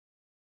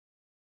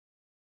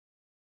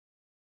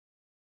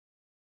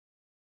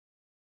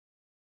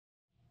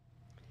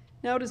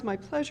Now it is my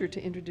pleasure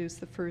to introduce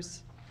the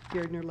first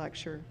Gairdner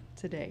Lecture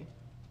today.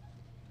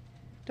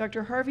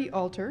 Dr. Harvey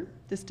Alter,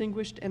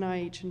 distinguished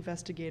NIH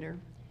investigator,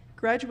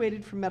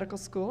 graduated from medical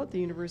school at the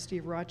University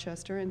of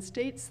Rochester and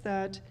states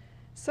that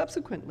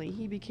subsequently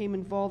he became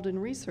involved in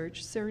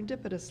research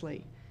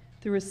serendipitously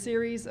through a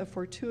series of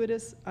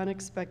fortuitous,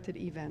 unexpected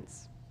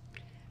events.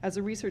 As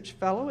a research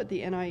fellow at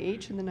the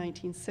NIH in the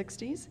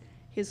 1960s,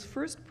 his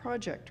first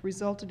project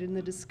resulted in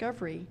the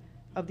discovery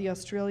of the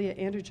Australia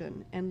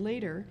antigen, and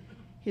later,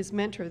 his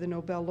mentor, the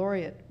Nobel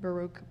laureate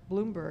Baruch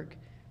Blumberg,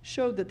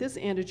 showed that this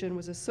antigen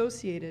was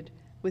associated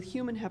with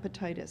human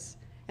hepatitis,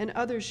 and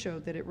others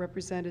showed that it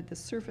represented the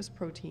surface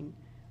protein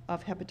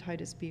of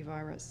hepatitis B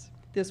virus.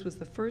 This was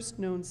the first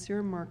known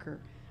serum marker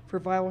for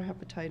viral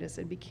hepatitis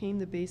and became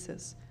the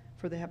basis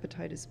for the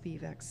hepatitis B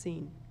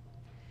vaccine.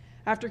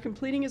 After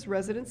completing his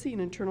residency in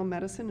internal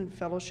medicine and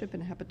fellowship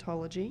in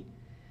hepatology,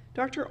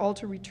 Dr.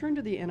 Alter returned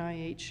to the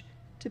NIH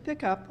to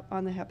pick up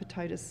on the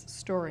hepatitis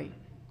story.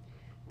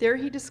 There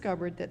he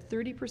discovered that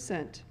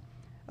 30%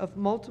 of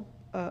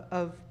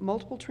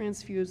multiple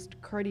transfused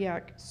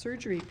cardiac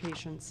surgery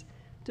patients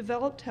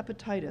developed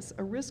hepatitis,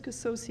 a risk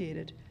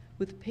associated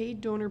with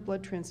paid donor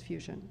blood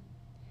transfusion.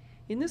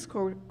 In this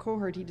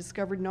cohort, he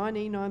discovered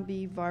non-A,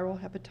 non-B viral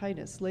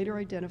hepatitis, later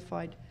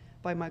identified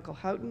by Michael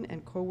Houghton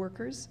and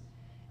co-workers,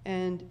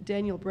 and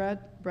Daniel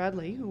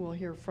Bradley, who we'll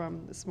hear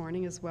from this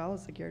morning as well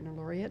as the Gairdner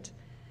laureate,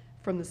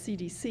 from the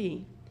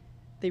CDC.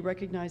 They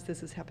recognized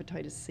this as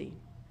hepatitis C.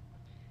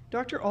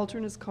 Dr. Alter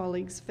and his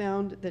colleagues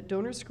found that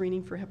donor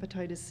screening for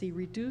hepatitis C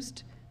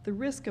reduced the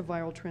risk of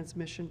viral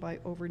transmission by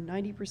over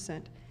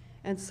 90%,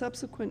 and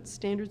subsequent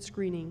standard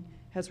screening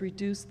has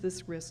reduced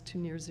this risk to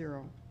near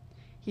zero.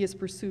 He has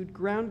pursued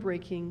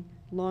groundbreaking,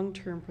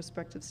 long-term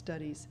prospective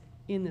studies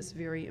in this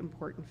very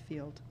important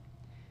field.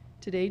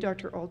 Today,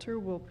 Dr. Alter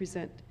will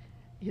present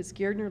his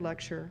Gairdner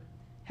lecture,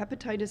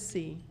 Hepatitis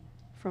C,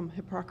 From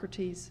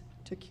Hippocrates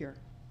to Cure.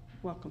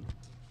 Welcome.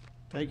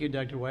 Thank you,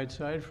 Dr.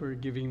 Whiteside, for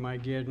giving my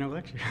Gairdner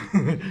lecture.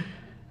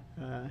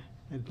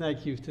 And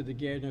thank you to the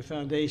Gairdner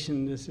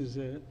Foundation. This is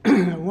a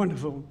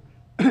wonderful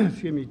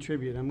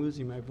tribute. I'm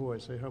losing my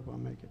voice. I hope I'll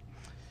make it.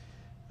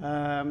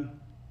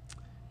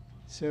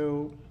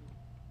 So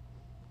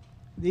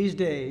these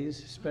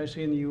days,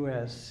 especially in the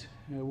US,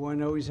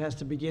 one always has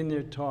to begin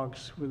their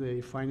talks with a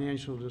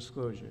financial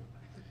disclosure.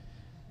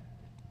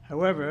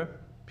 However,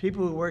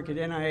 people who work at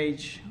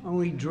NIH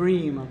only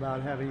dream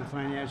about having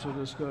financial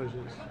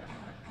disclosures.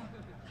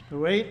 But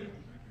wait,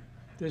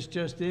 this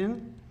just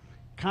in,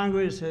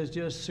 Congress has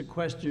just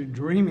sequestered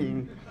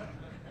dreaming.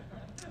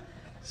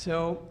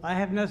 So I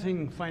have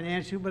nothing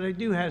financial, but I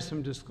do have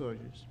some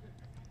disclosures.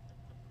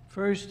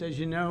 First, as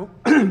you know,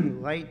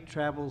 light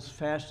travels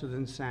faster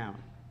than sound.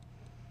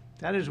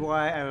 That is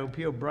why I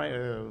appeal bright.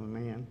 Oh,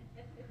 man.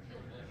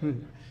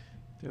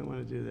 Don't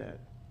want to do that.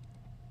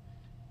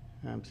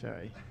 I'm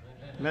sorry.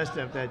 Messed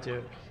up that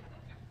joke.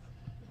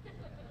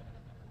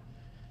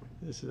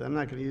 I'm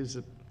not going to use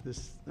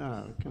this.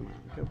 Oh, come on,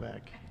 go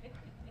back.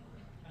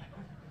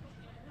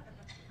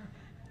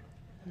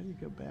 How do you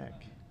go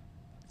back?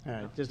 All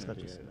right, just let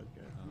it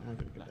go. I'm going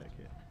to go back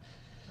here.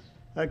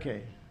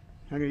 Okay,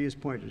 I'm going to use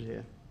pointers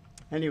here.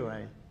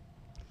 Anyway.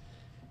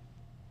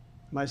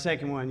 My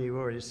second one you've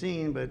already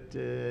seen, but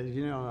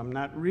you know, I'm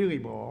not really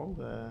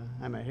bald.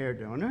 I'm a hair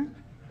donor.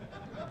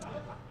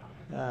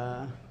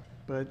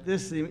 But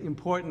this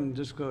important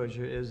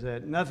disclosure is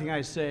that nothing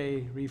I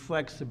say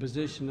reflects the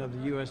position of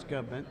the US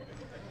government,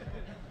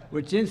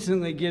 which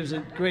instantly gives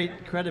it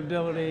great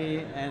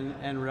credibility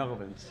and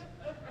relevance.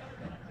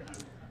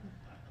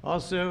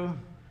 Also,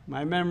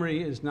 my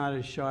memory is not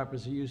as sharp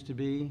as it used to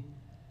be,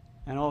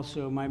 and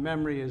also my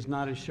memory is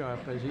not as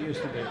sharp as it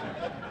used to be.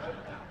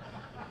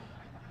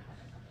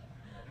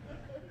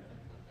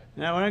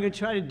 Now, what I'm going to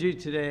try to do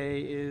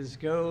today is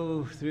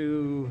go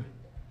through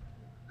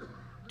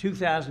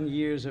 2,000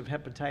 years of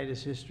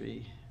hepatitis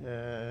history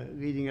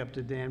leading up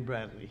to Dan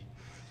Bradley.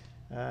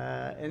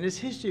 And this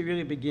history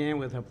really began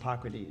with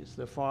Hippocrates,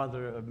 the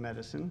father of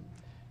medicine,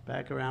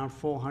 back around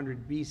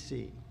 400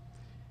 BC.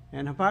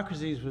 And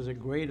Hippocrates was a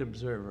great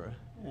observer,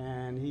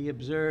 and he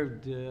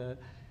observed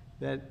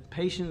that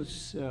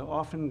patients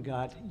often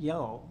got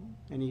yellow,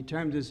 and he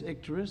termed this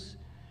icterus.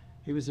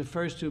 He was the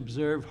first to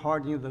observe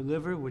hardening of the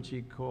liver, which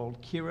he called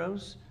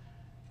Kiros.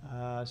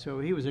 So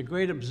he was a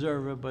great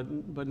observer,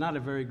 but not a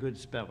very good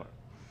speller.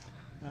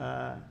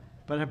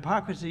 But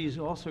Hippocrates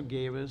also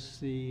gave us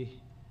the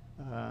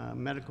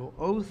medical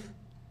oath,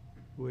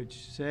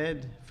 which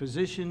said,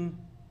 physician,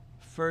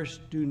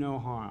 first do no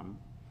harm.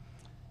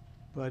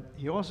 But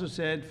he also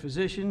said,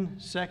 physician,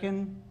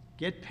 second,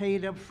 get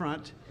paid up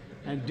front,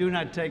 and do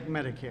not take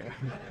Medicare.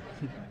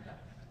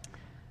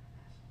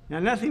 Now,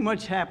 nothing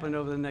much happened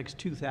over the next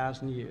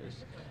 2,000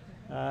 years,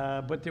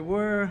 but there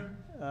were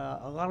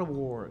a lot of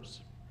wars.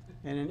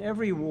 And in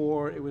every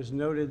war, it was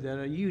noted that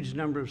a huge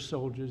number of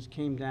soldiers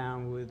came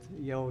down with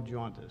yellow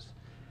jaundice.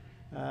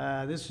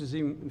 This was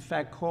in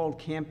fact called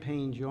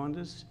campaign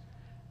jaundice.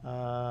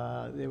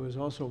 There was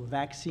also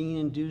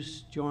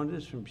vaccine-induced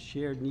jaundice from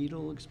shared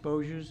needle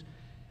exposures.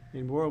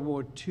 In World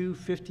War II,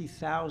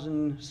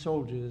 50,000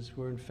 soldiers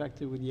were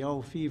infected with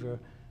yellow fever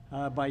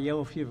by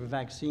yellow fever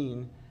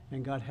vaccine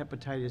and got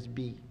hepatitis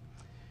B.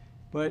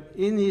 But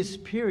in this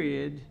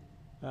period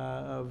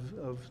of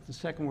the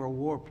Second World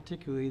War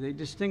particularly, they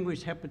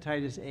distinguished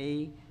hepatitis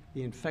A,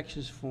 the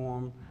infectious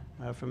form,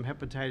 from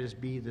hepatitis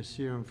B, the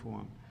serum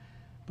form.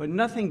 But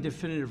nothing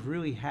definitive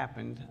really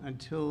happened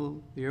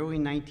until the early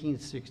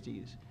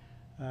 1960s,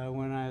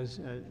 when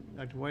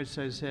Dr.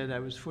 Whiteside said I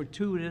was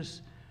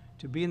fortuitous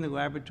to be in the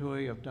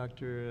laboratory of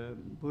Dr.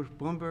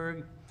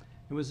 Blumberg,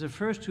 and was the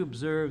first to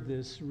observe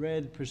this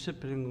red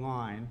precipitating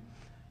line,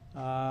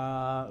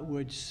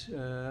 which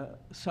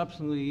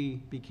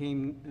subsequently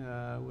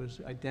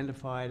was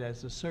identified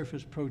as the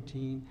surface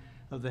protein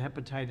of the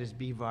hepatitis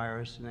B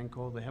virus, and then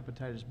called the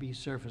hepatitis B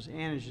surface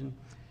antigen.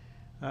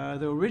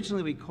 Though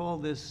originally we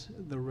called this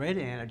the red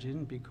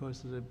antigen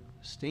because of the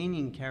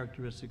staining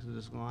characteristics of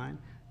this line,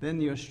 then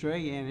the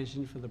Australia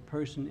antigen for the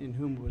person in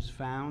whom it was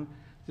found.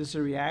 This is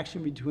a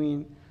reaction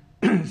between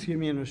excuse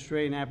me, an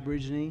Australian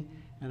Aborigine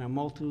and a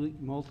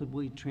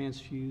multiply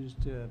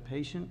transfused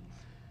patient,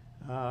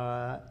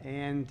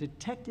 and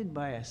detected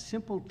by a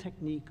simple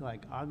technique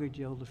like agar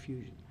gel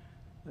diffusion.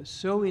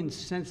 So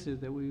insensitive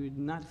that we would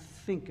not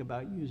think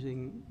about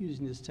using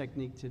this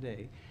technique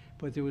today.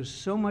 But there was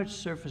so much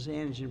surface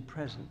antigen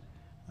present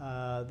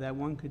that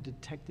one could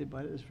detect it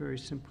by this very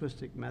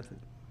simplistic method.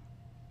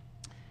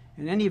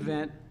 In any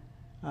event,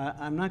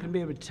 I'm not going to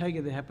be able to tell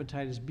you the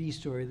hepatitis B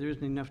story. There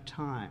isn't enough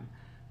time.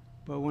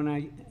 But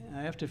when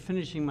after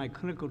finishing my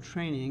clinical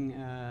training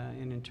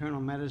in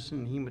internal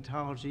medicine and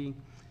hematology,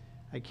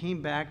 I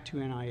came back to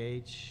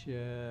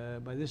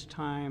NIH. By this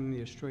time,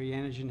 the Australia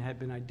antigen had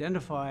been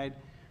identified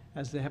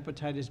as the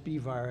hepatitis B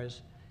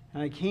virus,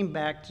 and I came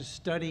back to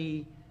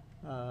study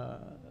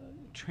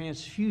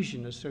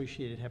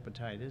transfusion-associated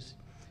hepatitis,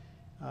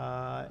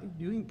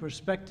 doing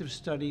prospective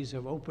studies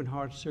of open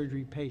heart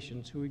surgery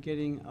patients who were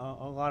getting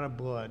a lot of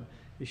blood.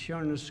 As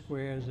shown in the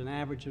squares, an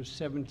average of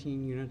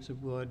 17 units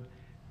of blood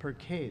per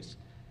case.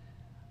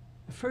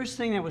 The first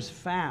thing that was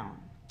found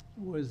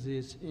was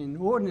this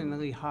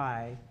inordinately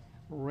high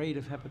rate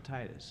of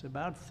hepatitis.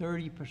 About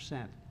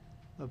 30%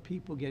 of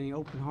people getting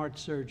open heart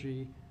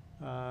surgery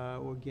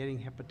were getting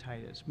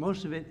hepatitis,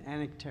 most of it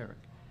anicteric.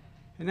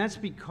 And that's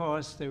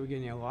because they were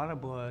getting a lot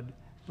of blood,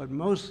 but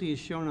mostly, as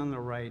shown on the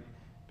right,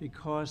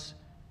 because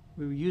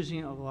we were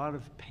using a lot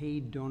of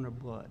paid donor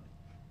blood.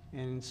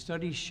 And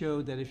studies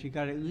showed that if you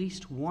got at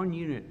least 1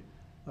 unit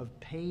of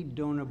paid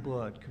donor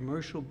blood,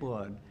 commercial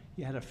blood,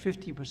 you had a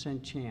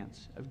 50%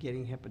 chance of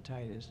getting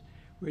hepatitis.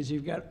 Whereas if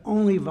you've got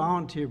only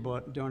volunteer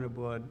donor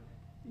blood,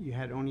 you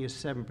had only a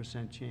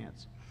 7%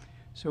 chance.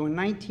 So in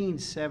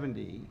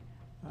 1970,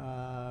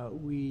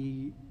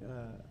 we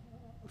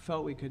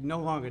felt we could no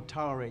longer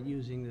tolerate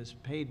using this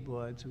paid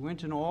blood, so we went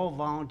to an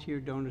all-volunteer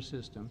donor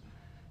system.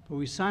 But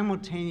we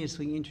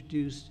simultaneously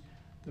introduced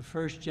the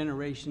first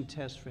generation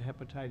test for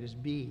hepatitis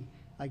B,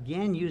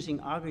 again using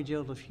agar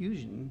gel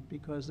diffusion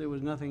because there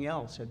was nothing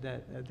else at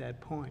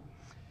that point.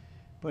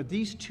 But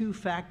these two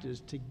factors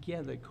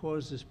together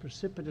caused this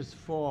precipitous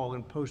fall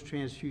in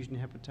post-transfusion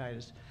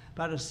hepatitis,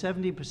 about a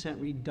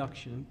 70%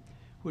 reduction,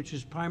 which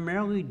was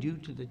primarily due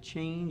to the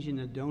change in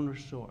the donor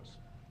source.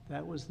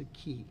 That was the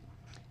key.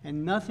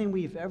 And nothing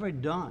we've ever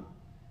done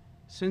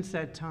since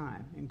that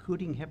time,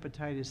 including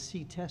hepatitis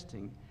C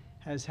testing,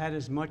 has had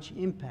as much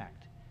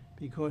impact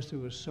because there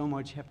was so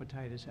much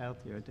hepatitis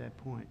out there at that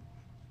point.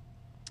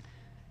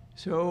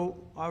 So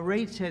our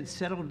rates had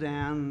settled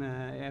down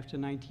after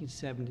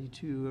 1970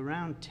 to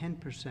around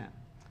 10%.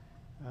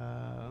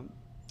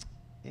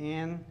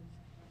 And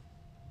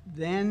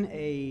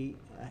then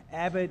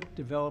Abbott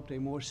developed a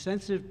more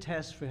sensitive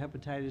test for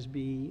hepatitis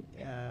B,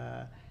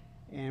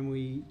 and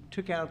we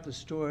took out the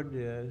stored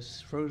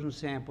frozen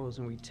samples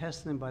and we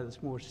tested them by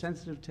this more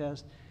sensitive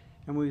test,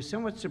 and we were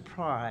somewhat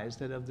surprised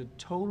that of the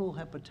total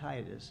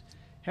hepatitis,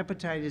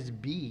 hepatitis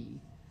B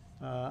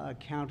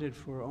accounted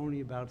for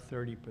only about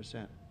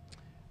 30%.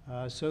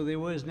 So there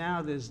was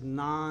now this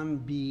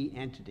non-B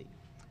entity.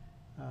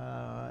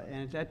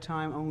 And at that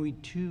time, only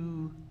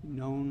 2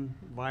 known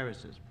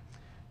viruses.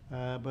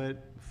 But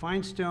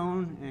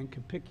Feinstein and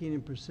Kapickian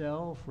and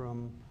Purcell,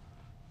 from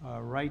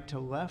right to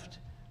left,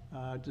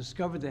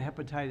 discovered the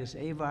hepatitis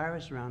A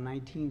virus around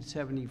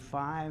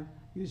 1975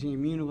 using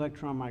immune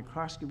electron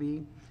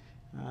microscopy.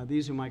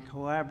 These are my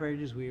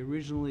collaborators. We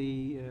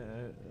originally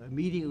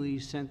immediately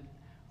sent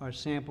our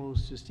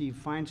samples to Steve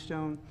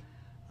Feinstein,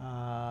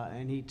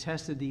 and he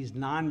tested these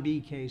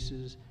non-B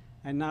cases,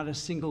 and not a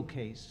single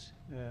case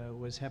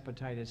was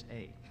hepatitis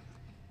A.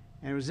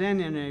 And it was then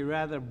in a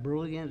rather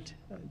brilliant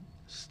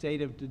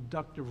state of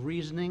deductive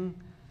reasoning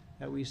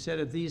that we said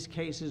if these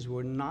cases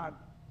were not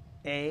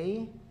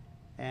A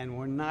and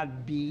were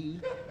not B,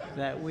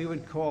 that we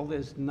would call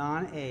this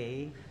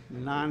non-A,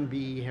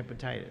 non-B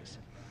hepatitis.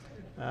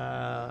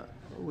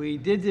 We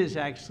did this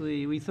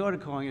actually, we thought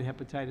of calling it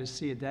hepatitis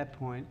C at that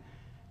point,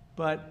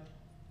 but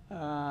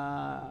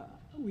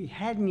we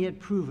hadn't yet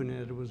proven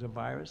that it was a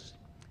virus,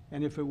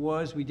 and if it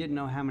was, we didn't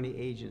know how many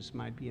agents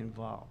might be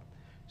involved.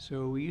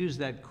 So we used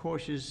that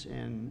cautious,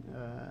 and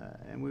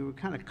we were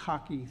kind of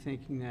cocky,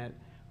 thinking that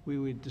we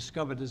would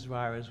discover this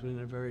virus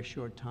within a very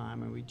short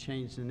time, and we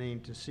changed the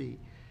name to C.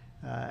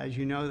 As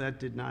you know,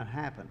 that did not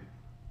happen.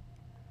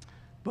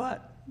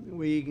 But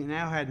we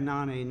now had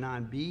non-A,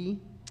 non-B,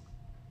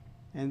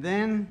 and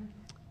then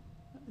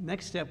the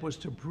next step was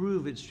to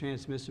prove its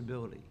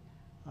transmissibility.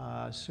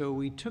 So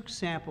we took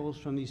samples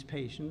from these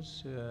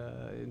patients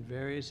in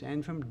various,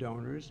 and from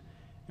donors,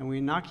 and we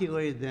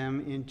inoculated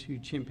them into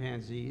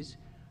chimpanzees.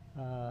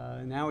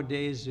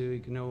 Nowadays, we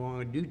can no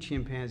longer do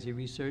chimpanzee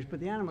research, but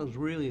the animals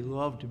really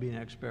love to be in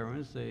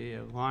experiments. They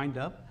lined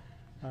up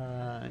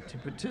to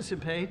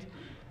participate.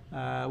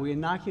 We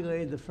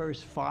inoculated the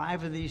first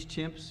 5 of these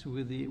chimps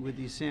with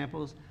these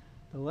samples.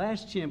 The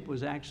last chimp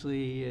was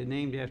actually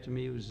named after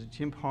me. It was the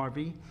chimp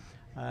Harvey,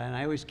 and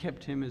I always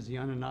kept him as the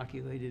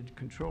uninoculated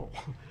control.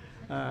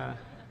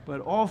 But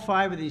all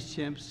 5 of these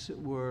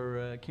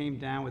chimps came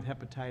down with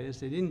hepatitis.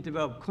 They didn't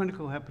develop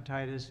clinical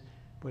hepatitis,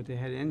 but they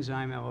had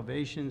enzyme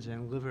elevations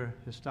and liver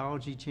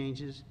histology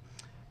changes.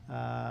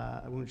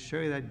 I won't show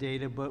you that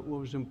data, but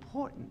what was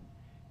important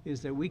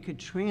is that we could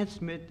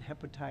transmit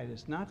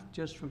hepatitis, not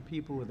just from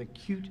people with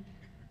acute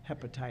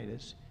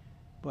hepatitis,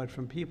 but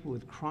from people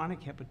with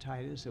chronic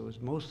hepatitis that was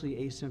mostly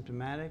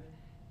asymptomatic,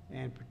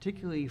 and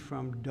particularly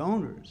from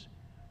donors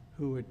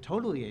who were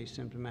totally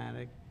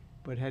asymptomatic,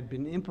 but had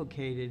been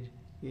implicated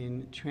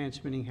in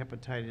transmitting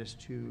hepatitis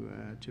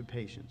to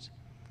patients.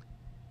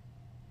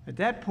 At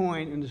that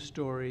point in the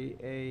story,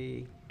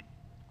 a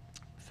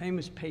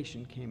famous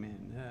patient came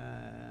in,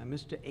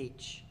 Mr.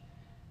 H.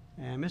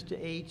 And Mr.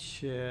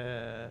 H,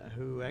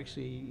 who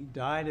actually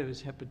died of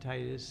his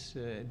hepatitis,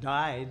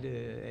 died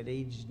at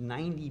age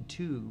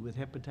 92 with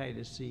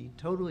hepatitis C,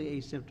 totally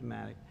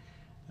asymptomatic.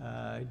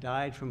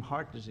 Died from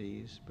heart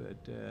disease,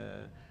 but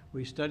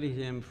we studied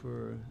him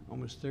for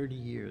almost 30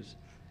 years.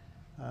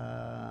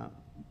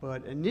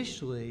 But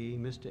initially,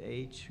 Mr.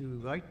 H, who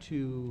liked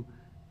to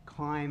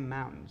climb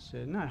mountains,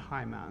 not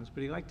high mountains,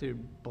 but he liked to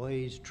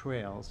blaze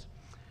trails.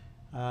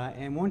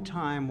 And one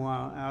time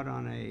while out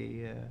on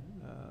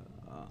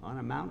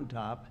a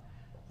mountaintop,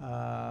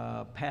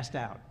 passed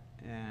out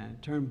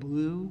and turned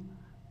blue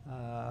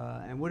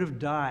and would have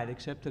died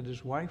except that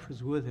his wife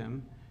was with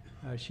him.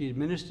 She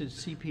administered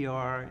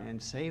CPR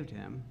and saved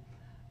him.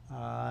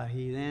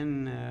 He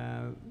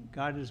then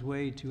got his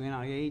way to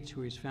NIH,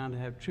 where he's found to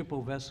have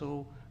triple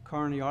vessel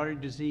coronary artery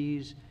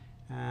disease,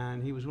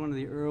 and he was one of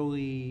the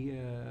early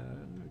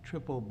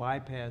triple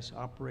bypass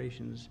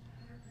operations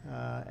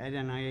at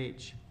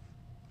NIH.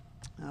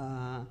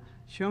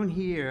 Shown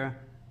here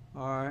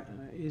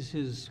is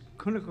his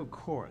clinical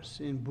course.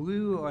 In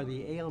blue are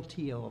the ALT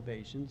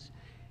elevations,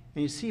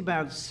 and you see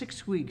about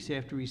 6 weeks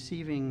after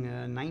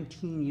receiving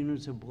 19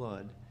 units of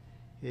blood,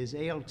 his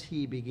ALT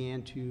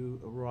began to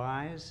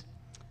rise,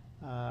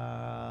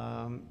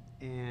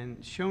 and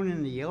shown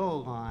in the yellow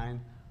line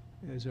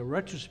is a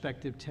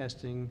retrospective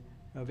testing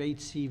of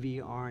HCV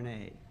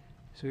RNA.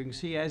 So you can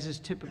see, as is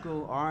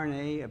typical,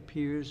 RNA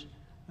appears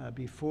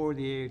before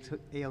the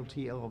ALT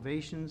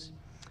elevations.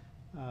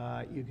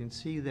 You can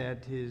see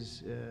that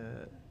his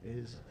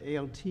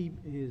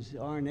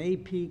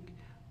RNA peak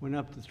went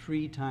up to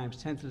 3 times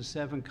 10 to the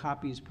 7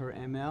 copies per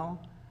ml.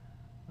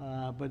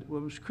 But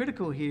what was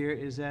critical here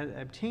is that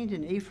I obtained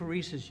an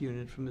apheresis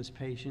unit from this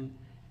patient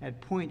at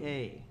point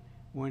A,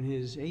 when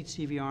his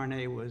HCV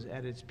RNA was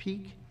at its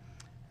peak,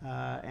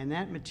 and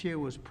that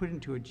material was put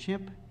into a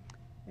chimp,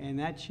 and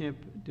that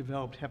chimp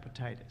developed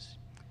hepatitis.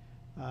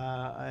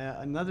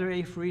 Another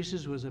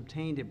apheresis was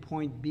obtained at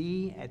point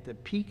B at the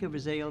peak of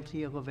his ALT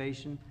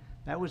elevation.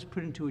 That was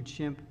put into a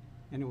chimp,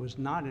 and it was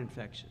not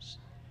infectious.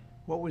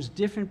 What was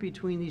different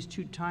between these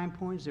 2 time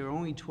points, they were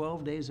only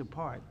 12 days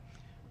apart,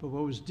 but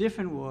what was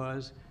different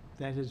was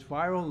that his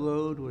viral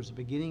load was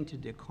beginning to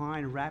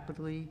decline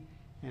rapidly,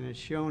 and as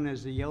shown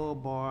as the yellow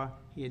bar,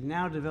 he had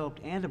now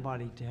developed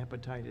antibody to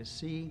hepatitis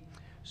C,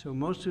 so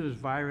most of his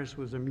virus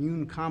was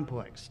immune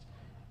complexed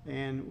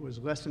and was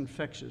less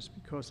infectious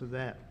because of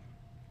that.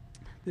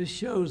 This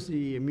shows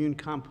the immune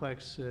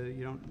complex.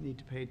 You don't need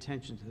to pay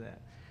attention to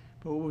that.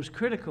 But what was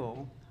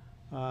critical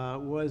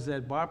was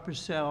that Bob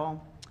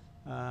Purcell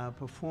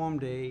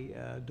performed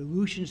a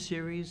dilution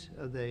series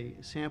of the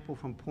sample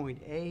from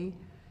point A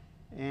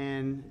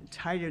and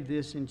titered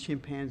this in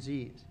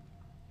chimpanzees.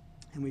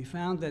 And we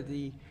found that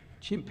the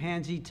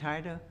chimpanzee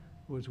titer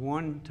was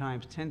 1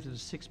 times 10 to the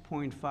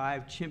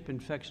 6.5 chimp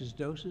infectious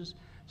doses,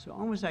 so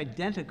almost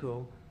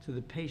identical to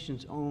the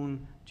patient's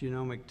own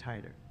genomic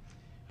titer.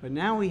 But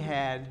now we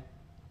had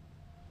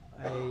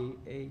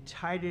a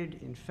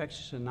titered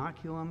infectious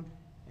inoculum,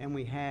 and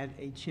we had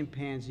a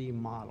chimpanzee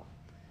model.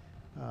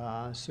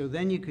 So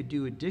then you could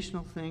do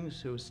additional things.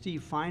 So what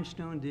Steve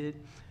Feinstone did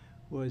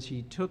was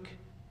he took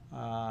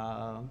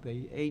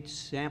the H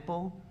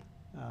sample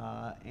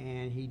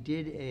and he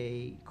did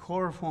a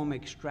chloroform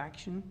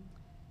extraction,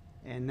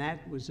 and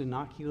that was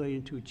inoculated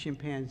into a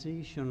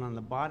chimpanzee, shown on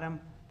the bottom.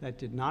 That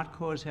did not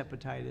cause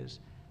hepatitis,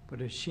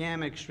 but a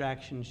sham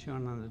extraction,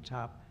 shown on the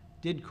top,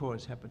 did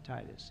cause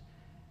hepatitis.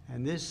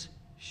 And this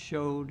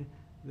showed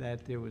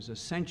that there was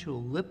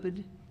essential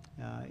lipid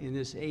in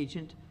this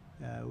agent,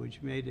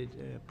 which made it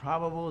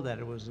probable that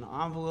it was an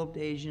enveloped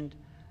agent.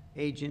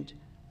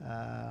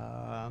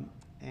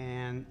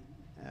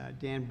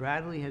 Dan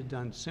Bradley has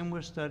done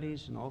similar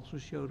studies and also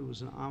showed it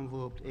was an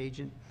enveloped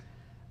agent.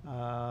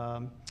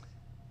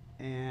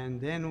 And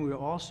then we were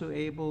also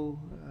able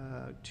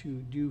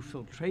to do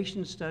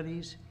filtration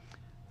studies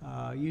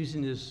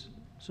using this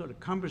sort of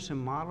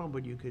cumbersome model,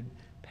 but you could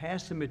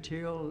pass the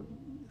material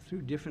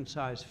through different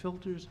size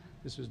filters.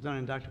 This was done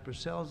in Dr.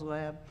 Purcell's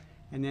lab,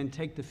 and then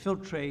take the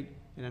filtrate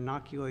and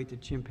inoculate the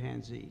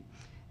chimpanzee.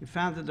 It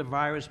found that the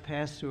virus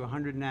passed through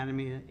 100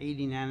 nanometer,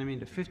 80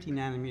 nanometer, 50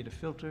 nanometer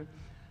filter.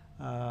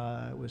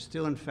 It was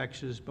still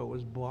infectious, but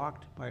was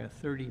blocked by a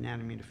 30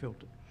 nanometer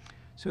filter.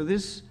 So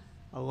this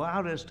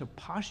allowed us to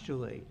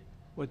postulate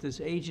what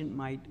this agent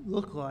might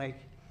look like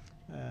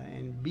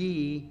and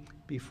be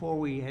before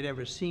we had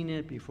ever seen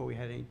it, before we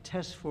had any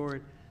tests for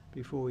it,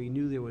 before we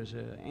knew there was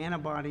an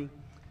antibody.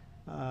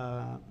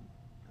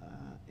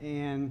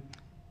 And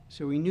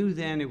so we knew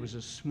then it was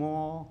a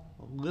small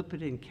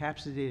lipid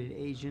encapsulated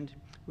agent,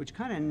 which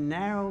kind of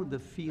narrowed the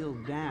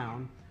field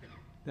down,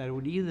 that it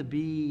would either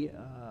be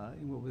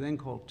what we then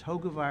called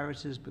toga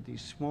viruses, but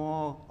these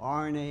small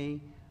RNA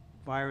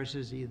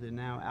viruses, either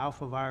now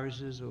alpha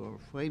viruses or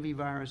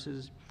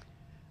flaviviruses,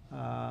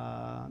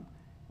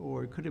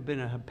 or it could have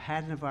been a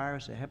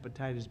hepatinovirus, a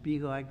hepatitis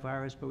B-like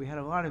virus, but we had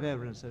a lot of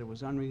evidence that it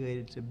was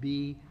unrelated to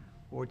B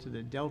or to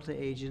the Delta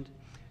agent.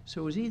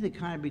 So it was either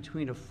kind of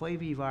between a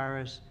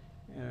flavivirus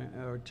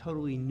or a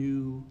totally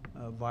new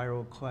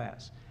viral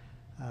class.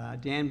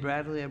 Dan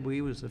Bradley, I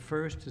believe, was the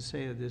first to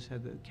say that this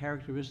had the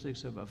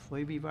characteristics of a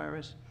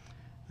flavivirus,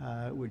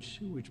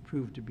 which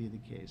proved to be the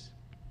case.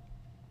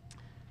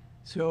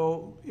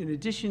 So in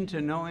addition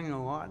to knowing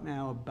a lot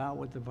now about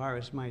what the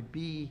virus might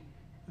be,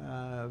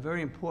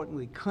 very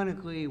importantly,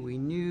 clinically, we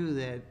knew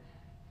that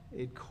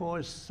it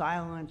caused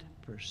silent,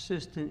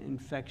 persistent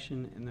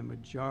infection in the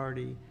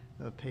majority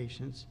of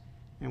patients,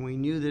 and we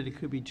knew that it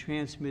could be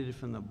transmitted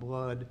from the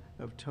blood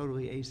of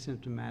totally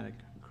asymptomatic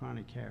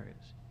chronic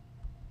carriers.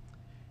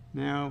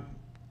 Now,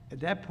 at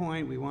that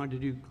point, we wanted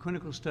to do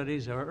clinical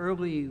studies. Our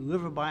early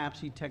liver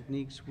biopsy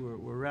techniques were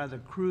rather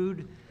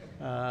crude,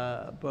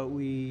 but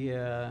we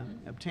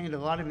obtained a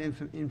lot of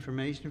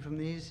information from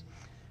these.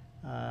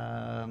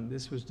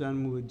 This was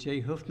done with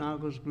Jay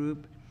Hufnagel's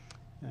group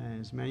and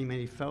his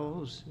many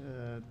fellows.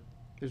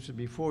 This was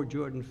before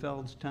Jordan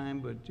Feld's time,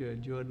 but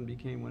Jordan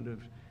became one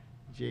of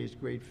Jay's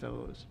great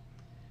fellows.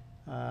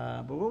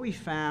 But what we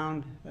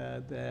found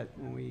that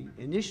when we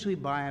initially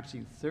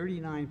biopsied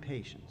 39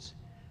 patients,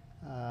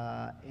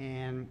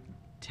 and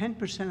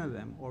 10% of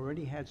them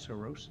already had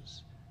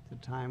cirrhosis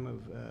at the time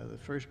of the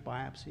first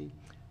biopsy.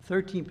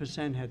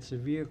 13% had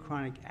severe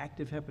chronic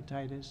active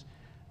hepatitis,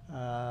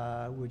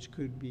 which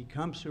could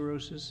become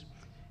cirrhosis.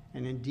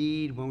 And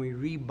indeed, when we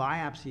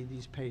re-biopsied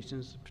these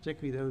patients,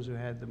 particularly those who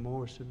had the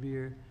more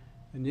severe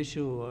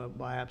initial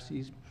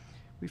biopsies,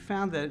 we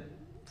found that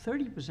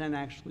 30%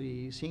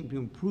 actually seemed to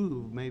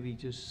improve, maybe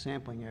just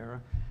sampling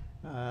error.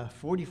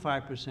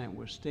 45%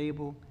 were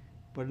stable,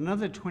 but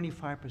another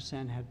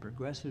 25% had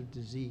progressive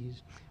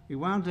disease. We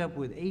wound up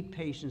with 8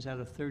 patients out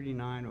of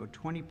 39, or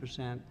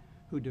 20%,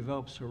 who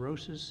developed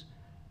cirrhosis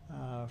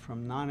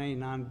from non-A,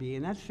 non-B,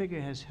 and that figure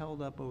has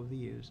held up over the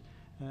years.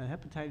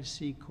 Hepatitis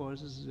C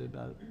causes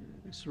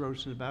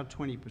cirrhosis about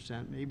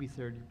 20%, maybe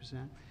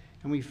 30%.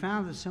 And we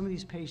found that some of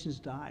these patients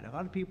died. A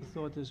lot of people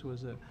thought this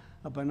was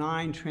a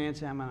benign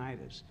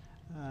transaminitis,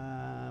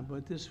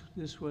 but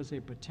this was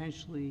a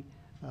potentially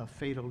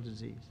fatal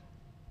disease.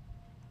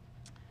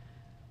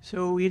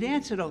 So we'd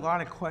answered a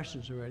lot of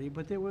questions already,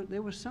 but there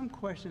were some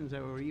questions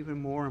that were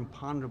even more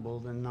imponderable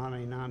than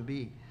non-A,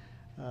 non-B.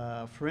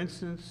 For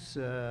instance,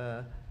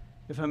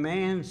 if a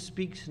man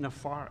speaks in a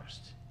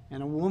forest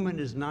and a woman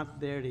is not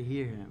there to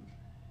hear him,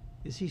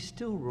 is he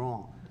still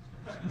wrong?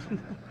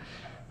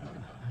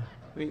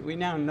 We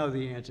now know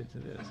the answer to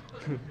this.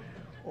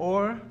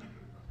 Or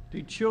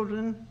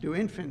do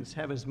infants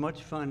have as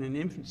much fun in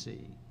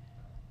infancy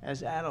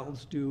as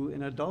adults do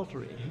in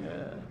adultery?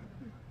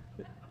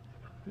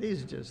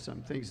 These are just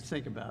some things to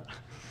think about.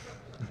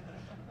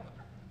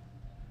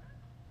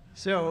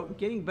 So,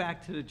 getting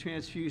back to the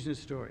transfusion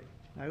story.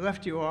 I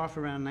left you off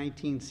around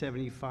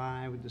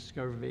 1975 with the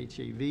discovery of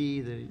HAV,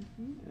 the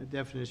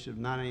definition of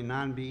non-A,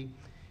 non-B.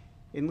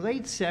 In the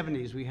late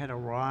 70s, we had a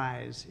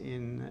rise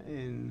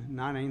in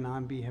non-A,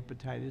 non-B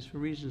hepatitis for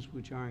reasons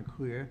which aren't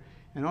clear.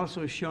 And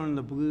also shown in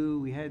the blue,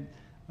 we had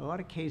a lot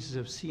of cases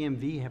of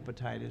CMV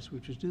hepatitis,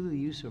 which was due to the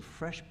use of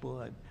fresh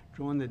blood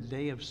drawn the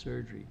day of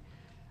surgery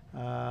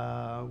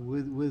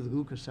with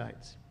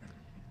leukocytes.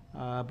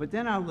 But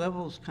then our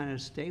levels kind of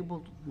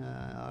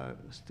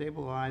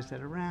stabilized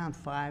at around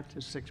 5 to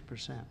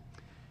 6%.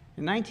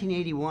 In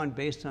 1981,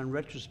 based on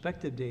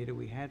retrospective data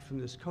we had from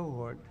this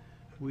cohort,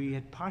 we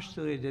had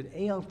postulated that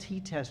ALT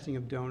testing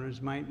of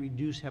donors might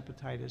reduce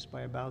hepatitis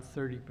by about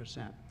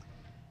 30%.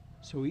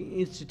 So we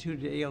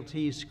instituted ALT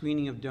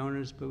screening of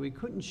donors, but we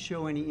couldn't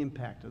show any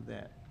impact of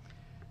that.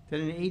 Then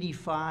in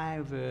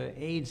 '85,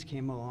 AIDS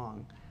came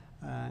along,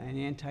 and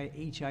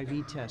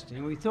anti-HIV testing.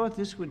 And we thought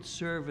this would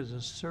serve as a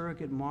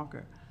surrogate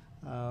marker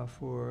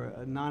for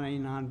non-A,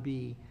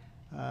 non-B,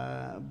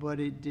 but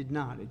it did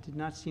not. It did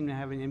not seem to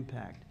have an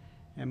impact,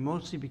 and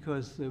mostly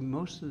because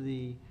most of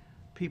the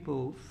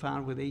people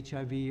found with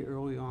HIV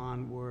early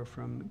on were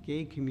from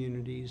gay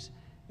communities,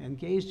 and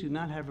gays do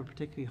not have a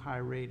particularly high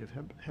rate of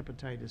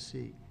hepatitis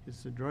C.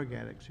 It's the drug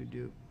addicts who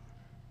do.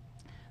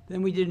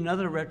 Then we did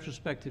another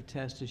retrospective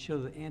test to show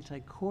that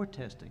anti-core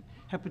testing,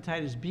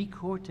 hepatitis B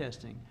core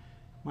testing,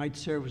 might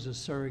serve as a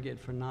surrogate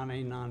for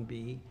non-A,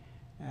 non-B,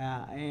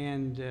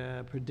 and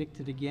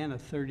predicted again a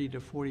 30 to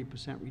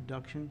 40%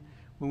 reduction.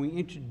 When we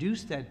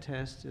introduced that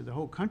test, the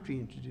whole country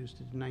introduced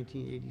it in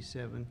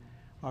 1987,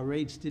 our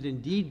rates did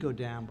indeed go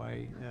down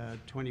by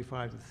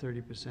 25 to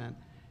 30%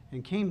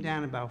 and came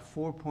down about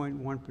 4.1%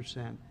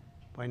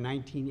 by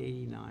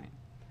 1989.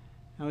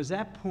 Now, at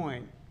that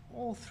point,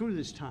 all through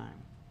this time,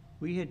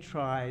 we had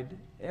tried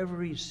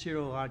every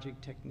serologic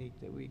technique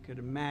that we could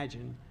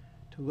imagine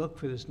to look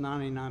for this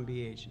non-A,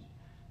 non-B agent.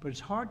 But it's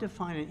hard to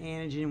find an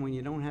antigen when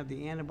you don't have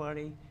the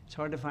antibody. It's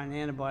hard to find an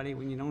antibody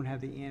when you don't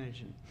have the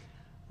antigen.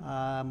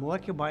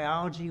 Molecular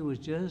biology was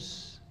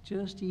just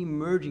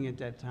emerging at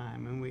that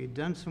time, and we had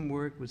done some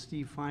work with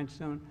Steve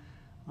Feinstein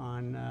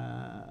on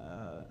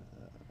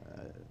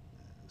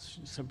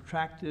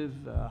subtractive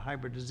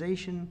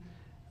hybridization,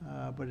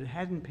 but it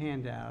hadn't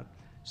panned out.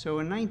 So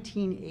in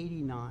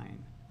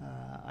 1989,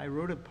 I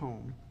wrote a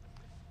poem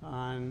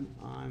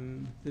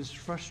on this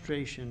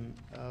frustration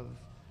of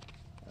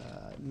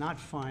not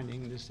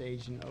finding this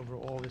agent over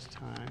all this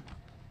time.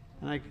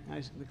 And I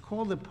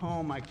called the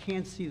poem, "I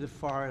Can't See the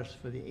Forest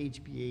for the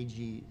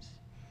HBAGs."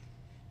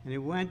 And it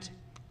went,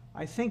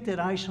 "I think that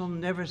I shall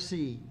never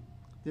see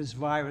this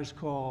virus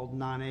called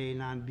non-A,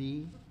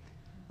 non-B,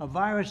 a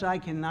virus I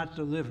cannot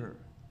deliver,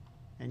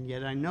 and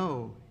yet I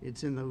know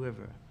it's in the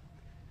liver,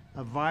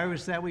 a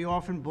virus that we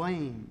often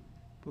blame,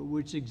 but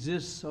which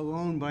exists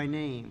alone by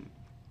name,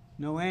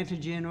 no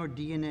antigen or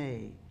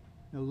DNA,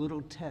 no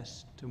little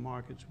test to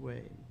mark its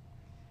way,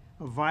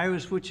 a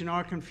virus which in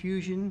our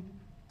confusion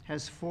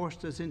has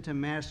forced us into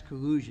mass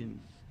collusion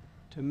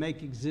to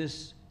make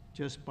exist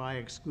just by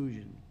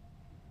exclusion.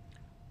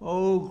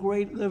 Oh,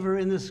 great liver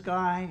in the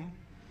sky,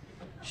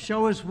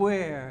 show us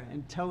where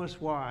and tell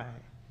us why.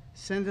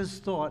 Send us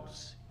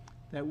thoughts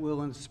that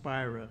will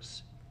inspire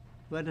us.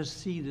 Let us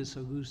see this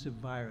elusive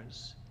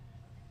virus.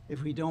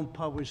 If we don't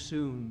publish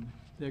soon,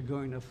 they're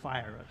going to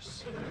fire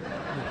us."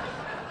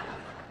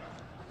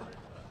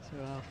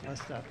 So I'll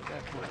stop at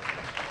that point.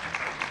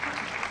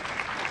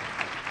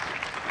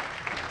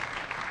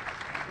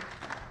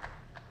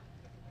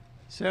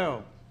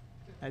 So,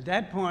 at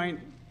that point,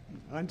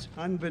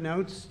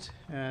 unbeknownst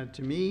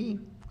to me,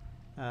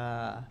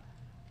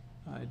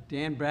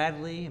 Dan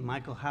Bradley and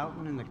Michael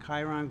Houghton and the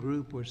Chiron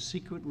group were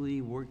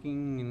secretly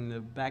working in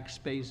the back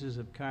spaces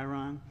of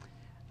Chiron,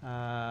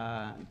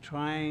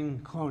 trying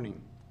cloning.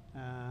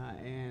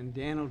 And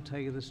Dan will tell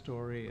you the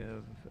story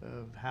of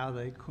how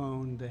they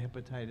cloned the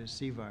hepatitis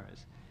C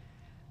virus.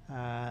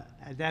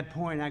 At that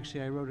point,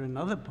 actually, I wrote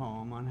another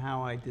poem on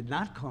how I did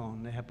not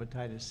clone the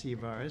hepatitis C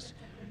virus,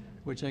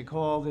 which I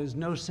call "There's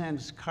No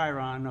Sense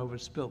Chiron Over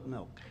Spilt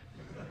Milk."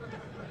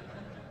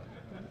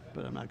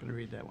 But I'm not going to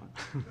read that one.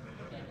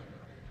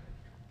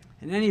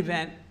 In any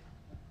event,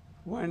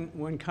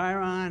 when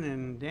Chiron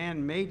and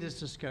Dan made this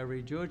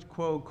discovery, George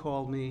Quo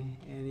called me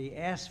and he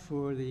asked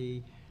for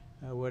the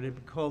what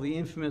it called the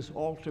infamous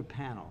Alter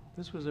panel.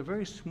 This was a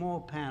very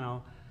small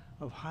panel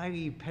of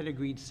highly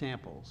pedigreed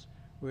samples,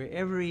 where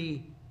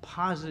every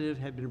positive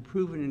had been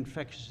proven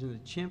infectious in the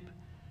chimp,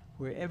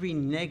 where every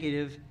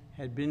negative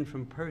had been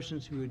from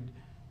persons who had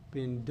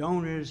been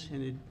donors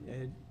and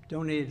had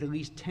donated at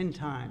least 10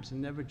 times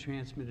and never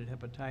transmitted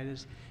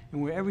hepatitis,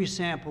 and where every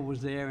sample was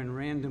there in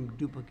random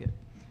duplicate.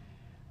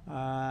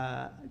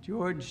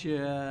 George,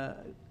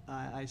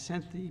 I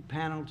sent the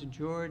panel to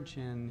George,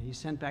 and he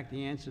sent back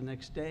the answer the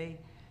next day.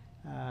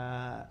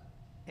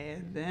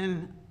 And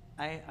then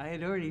I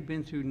had already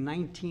been through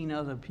 19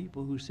 other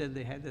people who said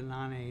they had the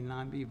non-A,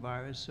 non-B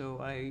virus, so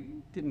I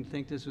didn't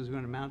think this was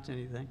going to amount to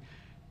anything.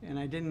 And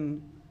I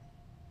didn't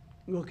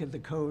look at the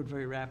code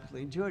very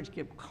rapidly. George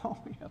kept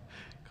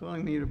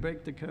calling me to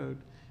break the code.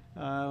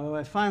 Well,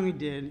 I finally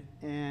did,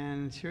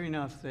 and sure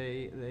enough,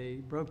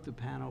 they broke the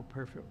panel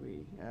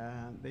perfectly.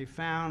 They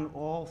found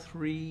all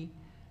 3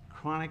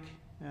 chronic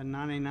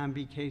non-A,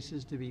 non-B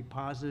cases to be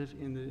positive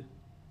in the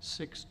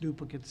 6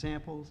 duplicate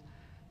samples.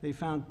 They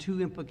found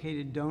 2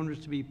 implicated donors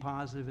to be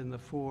positive in the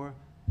 4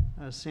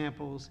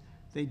 samples.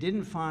 They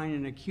didn't find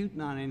an acute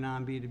non-A,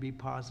 non-B to be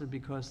positive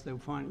because they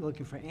were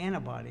looking for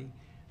antibody,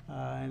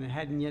 and it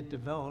hadn't yet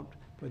developed,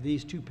 but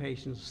these 2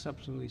 patients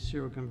subsequently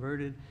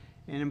seroconverted.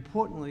 And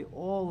importantly,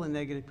 all the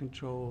negative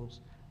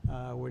controls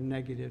were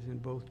negative in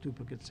both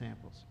duplicate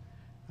samples.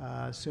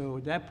 So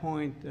at that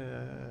point,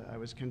 I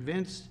was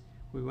convinced.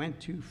 We went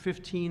to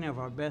 15 of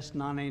our best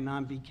non-A,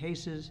 non-B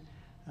cases.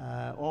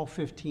 All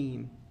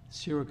 15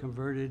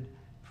 seroconverted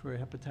for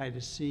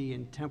hepatitis C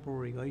in temporal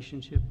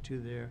relationship to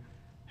their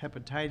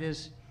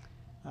hepatitis.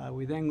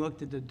 We then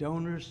looked at the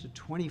donors to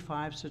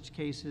 25 such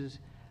cases.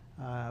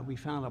 We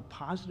found a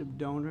positive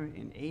donor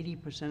in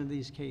 80% of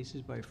these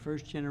cases by a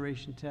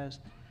first-generation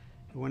test.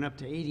 It went up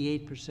to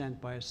 88%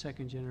 by a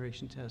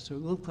second-generation test. So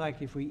it looked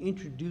like if we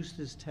introduced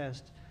this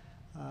test,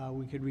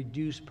 we could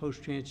reduce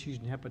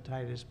post-transfusion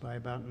hepatitis by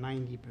about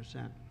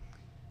 90%.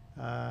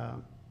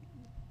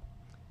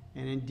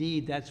 And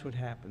indeed, that's what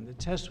happened. The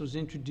test was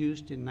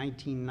introduced in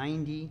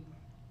 1990,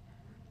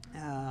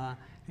 and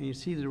you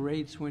see the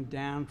rates went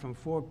down from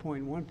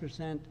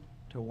 4.1%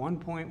 to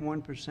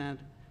 1.1%,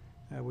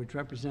 which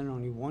represented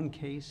only one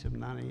case of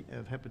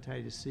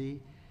hepatitis C.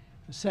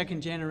 A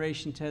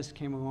second-generation test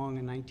came along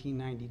in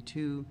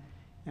 1992,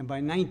 and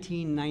by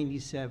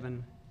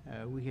 1997,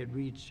 we had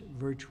reached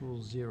virtual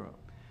zero.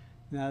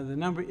 Now, the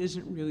number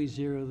isn't really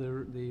zero.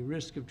 The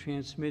risk of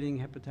transmitting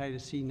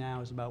hepatitis C now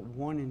is about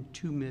 1 in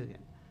 2 million.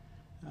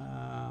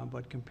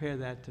 But compare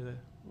that to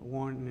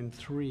 1 in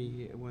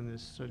 3 when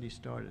this study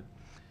started.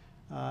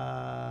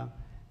 Now,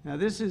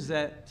 this is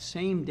that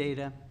same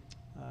data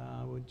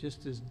with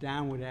just this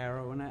downward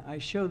arrow. And I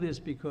show this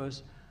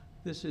because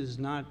this is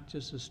not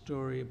just a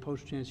story of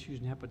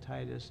post-transfusion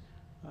hepatitis.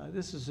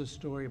 This is a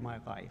story of my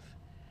life.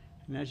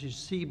 And as you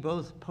see,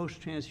 both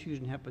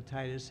post-transfusion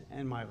hepatitis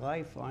and my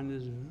life are on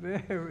this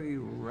very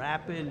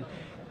rapid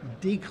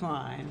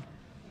decline.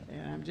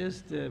 And I'm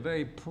just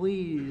very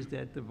pleased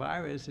that the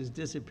virus is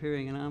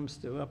disappearing and I'm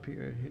still up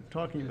here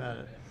talking about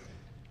it.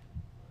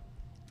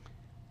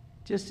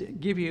 Just to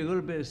give you a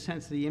little bit of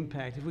sense of the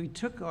impact, if we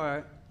took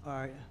our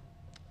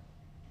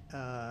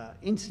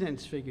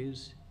incidence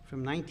figures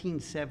from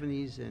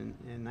 1970s and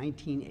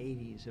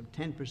 1980s of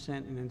 10%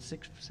 and then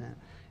 6%,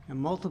 and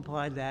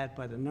multiplied that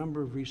by the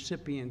number of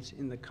recipients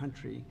in the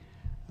country,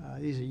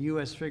 these are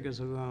US figures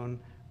alone,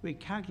 we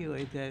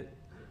calculate that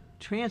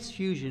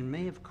transfusion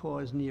may have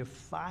caused near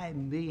 5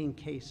 million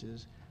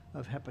cases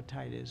of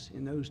hepatitis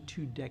in those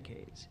 2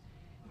 decades.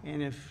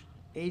 And if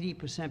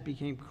 80%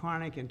 became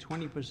chronic and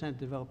 20%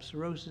 developed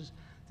cirrhosis,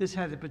 this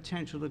had the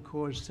potential to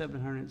cause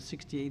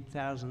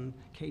 768,000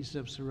 cases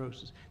of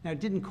cirrhosis. Now, it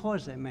didn't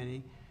cause that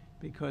many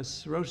because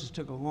cirrhosis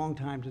took a long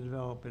time to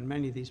develop and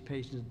many of these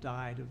patients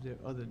died of their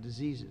other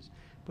diseases,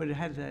 but it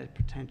had that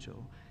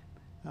potential.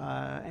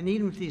 And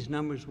even if these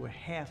numbers were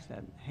half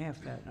that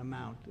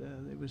amount,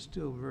 it was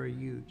still very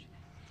huge.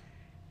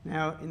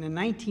 Now, in the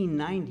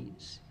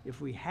 1990s,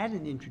 if we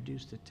hadn't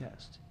introduced a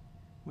test,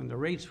 when the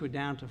rates were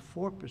down to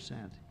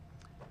 4%,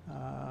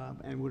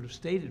 and would have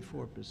stayed at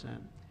 4%,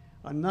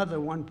 another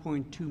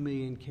 1.2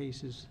 million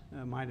cases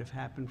might have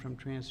happened from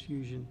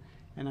transfusion,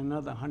 and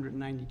another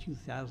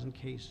 192,000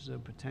 cases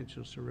of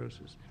potential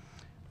cirrhosis.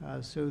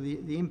 So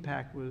the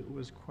impact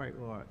was quite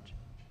large.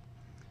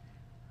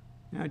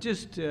 Now,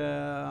 just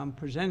I'm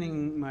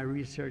presenting my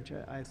research.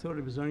 I thought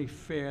it was only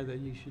fair that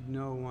you should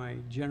know my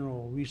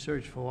general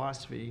research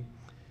philosophy,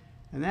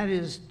 and that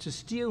is to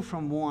steal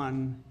from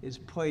one is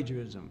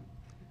plagiarism,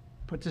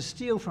 but to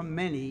steal from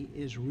many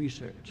is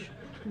research.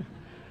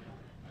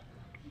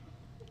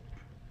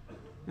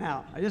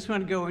 Now, I just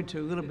want to go into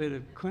a little bit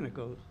of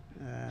clinical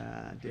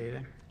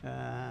data.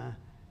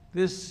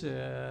 This,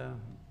 at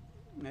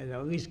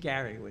least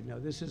Gary would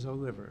know, this is a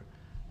liver.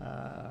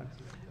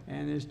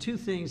 And there's 2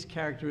 things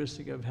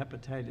characteristic of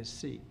hepatitis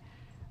C.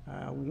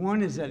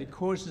 One is that it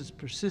causes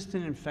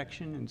persistent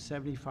infection in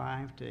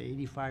 75 to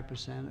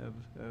 85%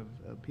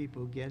 of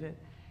people who get it.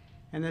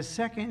 And the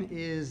second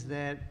is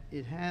that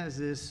it has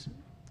this,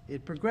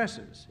 it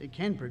progresses, it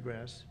can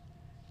progress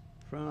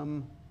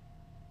from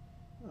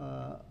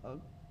a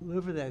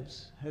liver that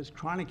has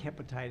chronic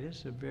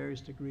hepatitis of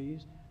various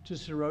degrees to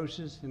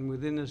cirrhosis, and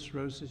within the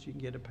cirrhosis you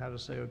can get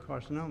hepatocellular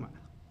carcinoma.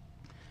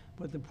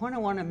 But the point I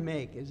want to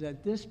make is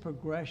that this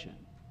progression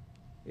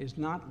is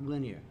not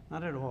linear,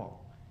 not at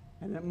all,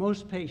 and that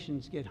most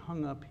patients get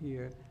hung up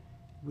here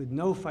with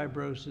no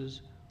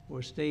fibrosis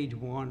or stage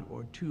 1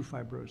 or 2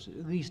 fibrosis,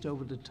 at least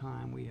over the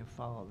time we have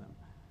followed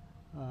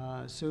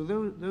them. So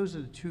those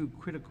are the 2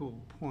 critical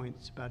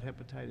points about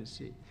hepatitis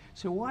C.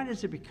 So why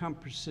does it become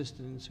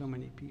persistent in so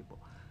many people?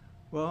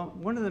 Well,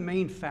 one of the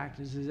main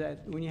factors is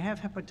that when you have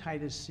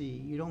hepatitis C,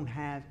 you don't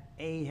have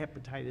a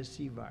hepatitis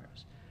C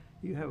virus.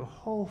 You have a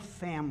whole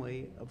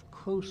family of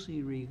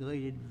closely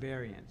related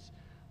variants,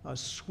 a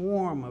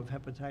swarm of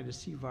hepatitis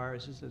C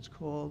viruses that's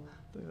called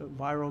the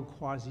viral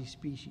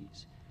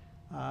quasi-species.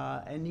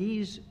 And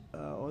these,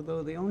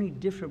 although they only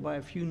differ by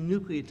a few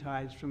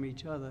nucleotides from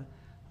each other,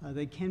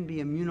 they can be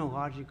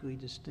immunologically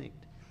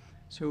distinct.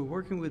 So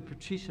working with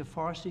Patricia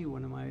Farsi,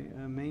 one of my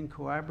main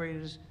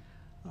collaborators,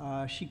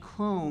 she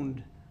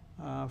cloned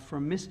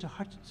from Mr.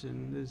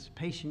 Hutchinson, this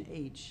patient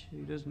H,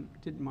 who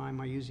didn't mind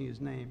my using his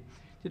name,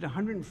 did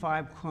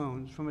 105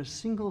 clones from a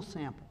single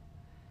sample.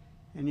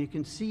 And you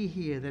can see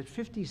here that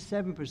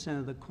 57%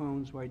 of the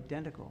clones were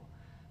identical.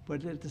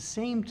 But at the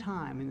same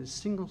time, in a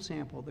single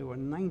sample, there were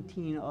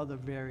 19 other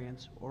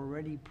variants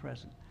already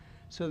present.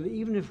 So that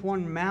even if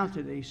one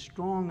mounted a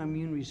strong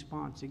immune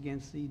response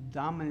against the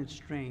dominant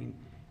strain,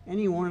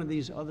 any one of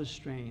these other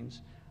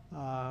strains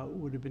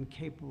would have been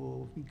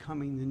capable of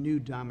becoming the new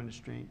dominant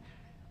strain.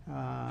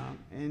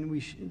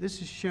 And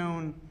this is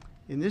shown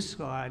in this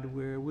slide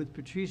where with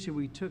Patricia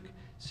we took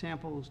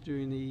samples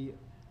during the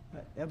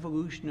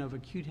evolution of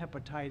acute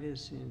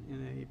hepatitis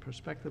in a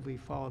prospectively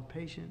followed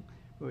patient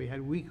where we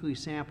had weekly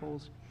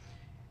samples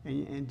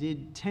and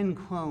did 10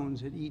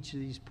 clones at each of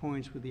these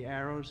points with the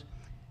arrows.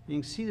 And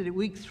you can see that at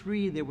week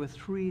 3 there were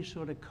 3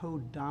 sort of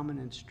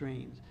co-dominant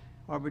strains,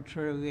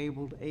 arbitrarily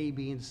labeled A,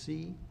 B, and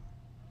C.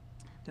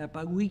 That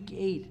by week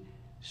 8,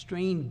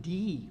 strain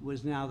D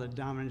was now the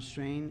dominant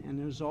strain, and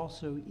there was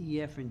also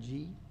E, F, and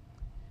G.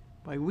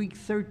 By week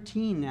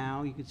 13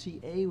 now, you can see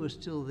A was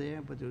still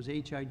there, but there was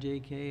H, I, J,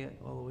 K,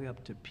 all the way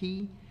up to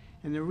P.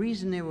 And the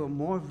reason there were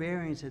more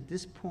variants at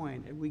this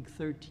point, at week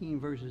 13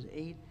 versus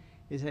 8,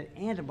 is that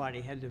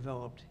antibody had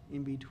developed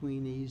in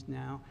between these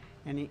now,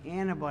 and the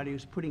antibody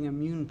was putting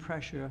immune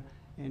pressure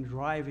and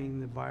driving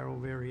the viral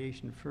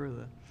variation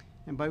further.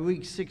 And by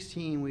week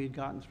 16, we had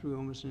gotten through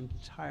almost an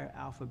entire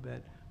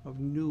alphabet of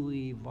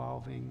newly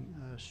evolving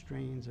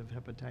strains of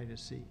hepatitis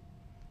C.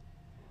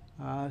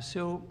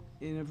 So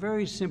in a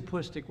very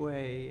simplistic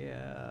way,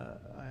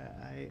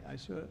 I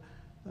sort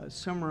of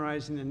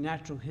summarizing the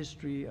natural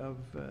history of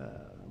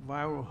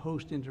viral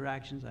host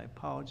interactions. I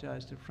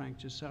apologize to Frank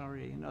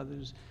Cesari and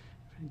others,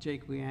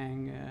 Jake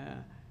Liang,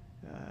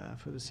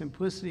 for the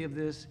simplicity of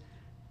this,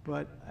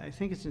 but I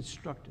think it's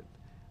instructive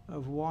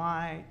of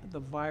why the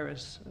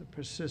virus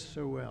persists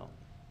so well.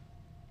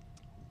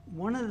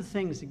 One of the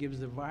things that gives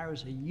the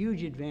virus a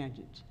huge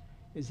advantage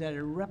is that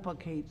it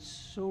replicates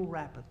so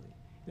rapidly.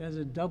 It has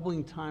a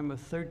doubling time of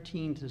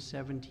 13 to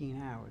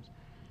 17 hours.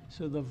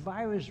 So the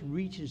virus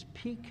reaches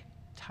peak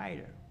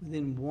titer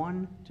within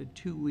 1 to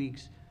 2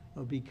 weeks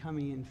of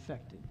becoming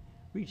infected,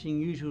 reaching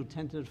usual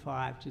 10 to the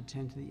 5 to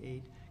 10 to the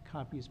 8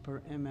 copies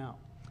per ml.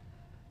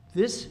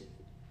 This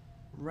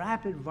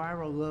rapid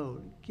viral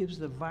load gives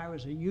the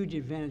virus a huge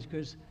advantage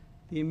because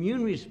the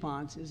immune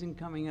response isn't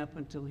coming up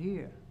until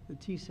here, the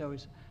T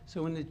cells.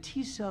 So when the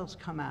T cells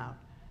come out,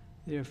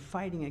 they're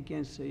fighting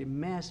against a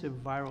massive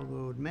viral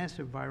load,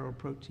 massive viral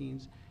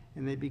proteins,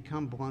 and they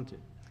become blunted.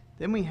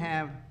 Then we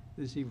have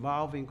this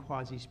evolving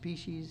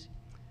quasi-species,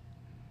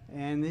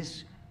 and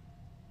this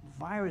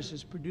virus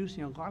is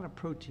producing a lot of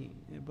protein,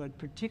 but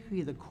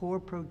particularly the core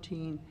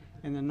protein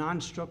and the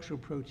non-structural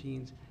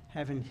proteins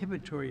have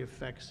inhibitory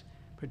effects,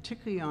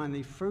 particularly on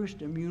the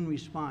first immune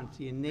response,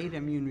 the innate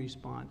immune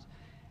response.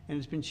 And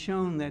it's been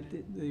shown that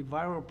the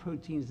viral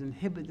proteins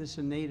inhibit this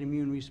innate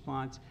immune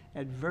response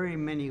at very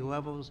many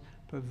levels,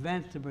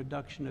 prevent the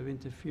production of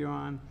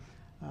interferon,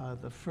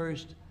 the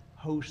first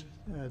host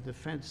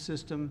defense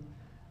system,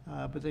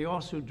 but they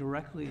also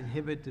directly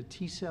inhibit the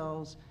T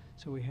cells.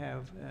 So we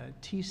have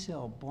T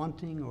cell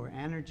blunting or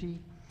anergy.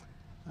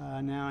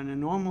 Now, in the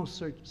normal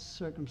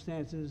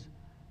circumstances,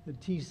 the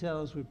T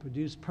cells would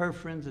produce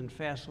perforins and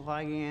fast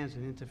ligands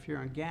and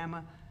interferon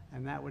gamma,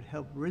 and that would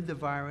help rid the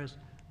virus.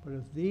 But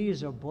if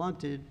these are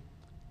blunted,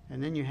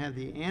 and then you have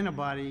the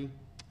antibody,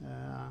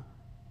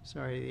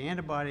 so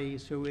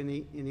in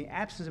the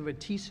absence of a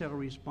T cell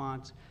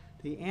response,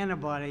 the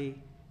antibody,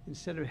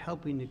 instead of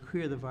helping to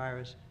clear the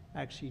virus,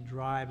 actually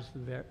drives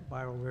the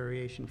viral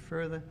variation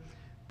further.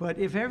 But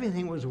if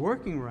everything was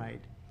working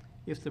right,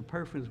 if the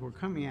perforins were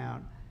coming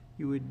out,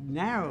 you would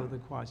narrow the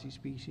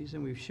quasi-species,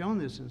 and we've shown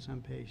this in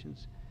some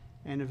patients,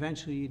 and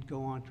eventually you'd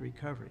go on to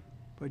recovery.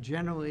 But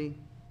generally,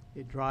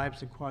 it drives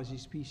the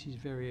quasi-species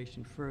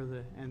variation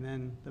further, and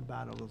then the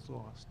battle is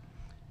lost.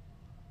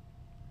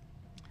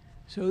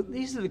 So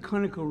these are the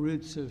clinical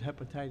roots of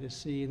hepatitis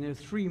C, and there are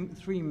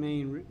three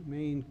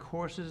main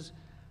courses.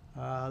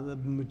 The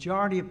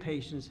majority of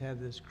patients have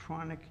this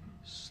chronic,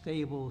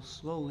 stable,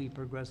 slowly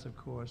progressive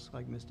course,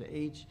 like Mr.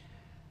 H,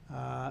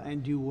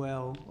 and do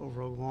well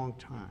over a long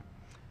time.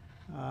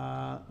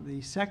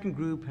 The second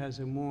group has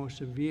a more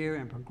severe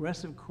and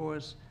progressive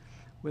course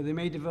where they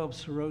may develop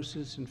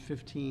cirrhosis in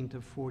 15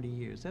 to 40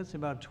 years. That's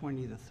about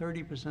 20 to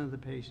 30% of the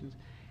patients.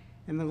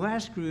 And the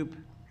last group,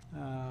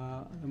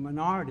 the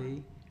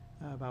minority,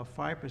 about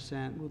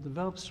 5%, will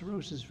develop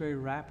cirrhosis very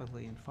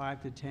rapidly in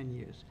 5 to 10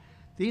 years.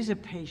 These are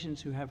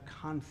patients who have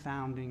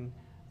confounding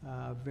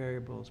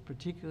variables,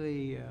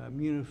 particularly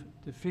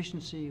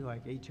immunodeficiency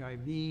like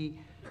HIV,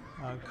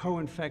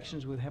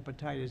 co-infections with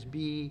hepatitis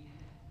B,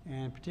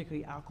 and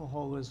particularly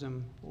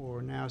alcoholism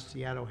or now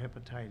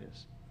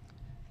steatohepatitis.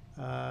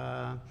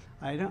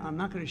 I'm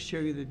not going to show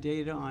you the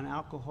data on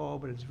alcohol,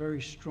 but it's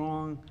very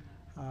strong.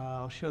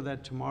 I'll show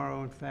that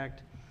tomorrow, in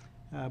fact.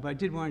 But I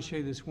did want to show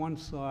you this one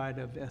slide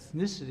of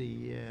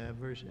ethnicity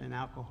in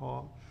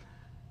alcohol,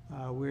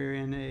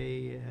 wherein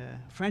a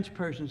French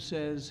person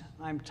says,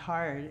 "I'm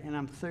tired and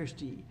I'm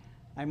thirsty.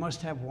 I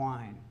must have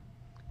wine."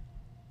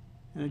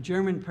 And a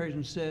German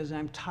person says,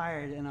 "I'm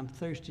tired and I'm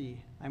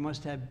thirsty. I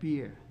must have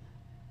beer."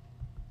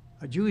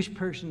 A Jewish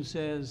person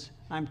says,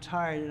 "I'm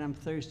tired and I'm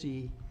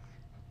thirsty.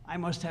 I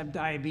must have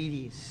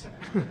diabetes."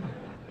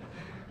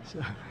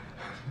 so,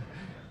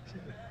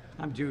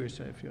 I'm Jewish,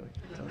 so I feel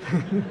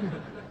like.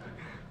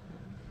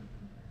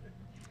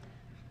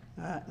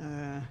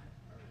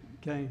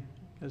 Okay,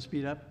 can I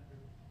speed up?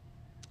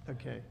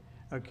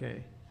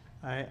 Okay.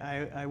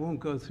 I won't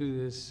go through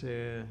this.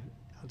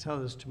 I'll tell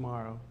this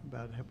tomorrow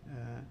about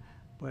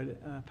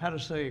but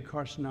hepatocellular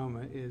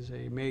carcinoma is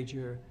a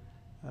major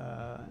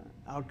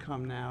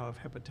outcome now of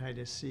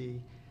hepatitis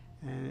C,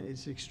 and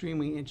it's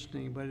extremely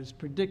interesting, but it's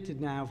predicted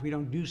now if we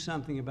don't do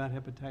something about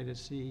hepatitis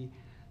C,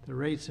 the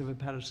rates of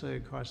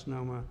hepatocellular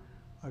carcinoma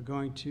are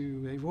going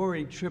to, they've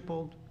already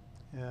tripled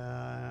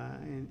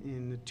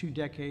in the 2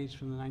 decades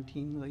from the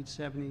late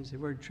 70s,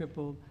 they've already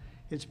tripled.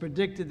 It's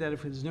predicted that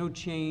if there's no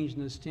change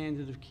in the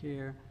standard of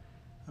care,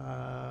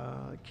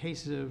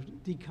 cases of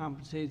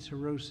decompensated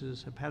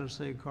cirrhosis,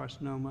 hepatocellular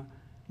carcinoma,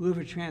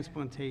 liver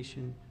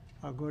transplantation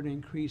are going to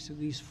increase at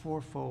least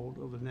 4-fold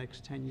over the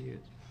next 10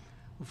 years.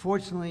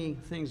 Unfortunately,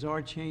 things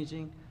are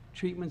changing.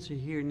 Treatments are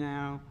here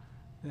now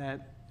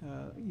that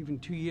even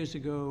 2 years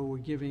ago were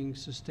giving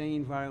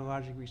sustained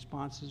virologic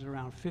responses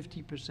around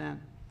 50%.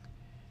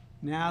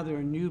 Now there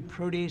are new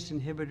protease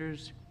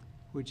inhibitors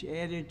which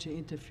added to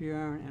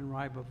interferon and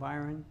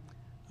ribavirin.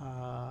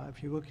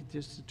 If you look at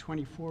just the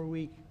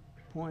 24-week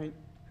point,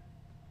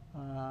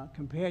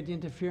 compared to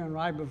interferon and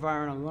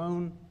ribavirin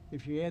alone,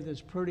 if you add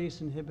this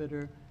protease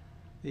inhibitor,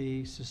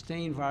 the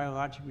sustained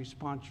virologic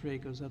response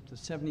rate goes up to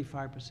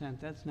 75%.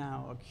 That's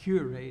now a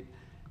cure rate.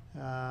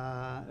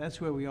 That's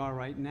where we are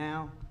right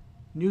now.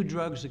 New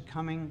drugs are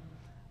coming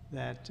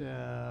that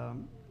are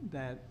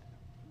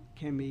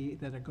going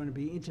to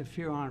be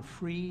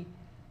interferon-free,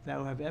 that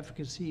will have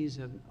efficacies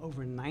of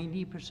over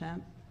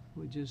 90%,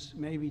 with just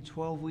maybe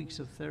 12 weeks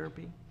of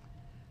therapy.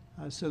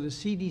 So the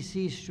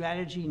CDC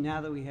strategy, now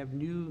that we have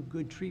new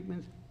good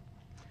treatments,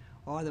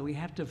 are that we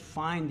have to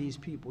find these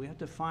people. We have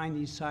to find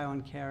these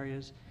silent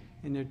carriers,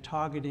 and they're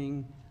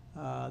targeting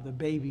the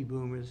baby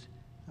boomers,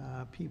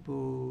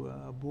 people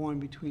born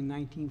between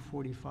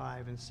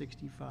 1945 and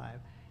 65.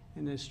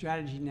 And the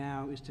strategy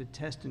now is to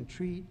test and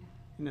treat,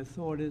 and the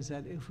thought is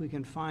that if we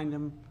can find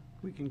them,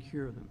 we can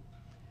cure them.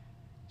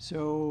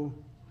 So,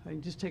 I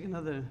can just take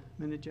another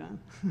minute, John?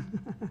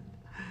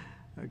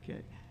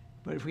 Okay.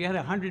 But if we had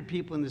 100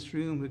 people in this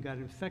room who got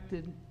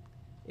infected,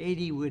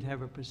 80 would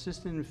have a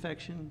persistent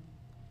infection,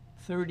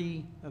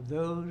 30 of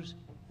those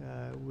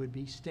would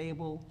be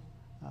stable,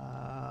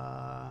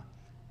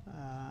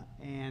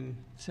 and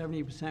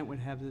 70% would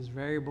have this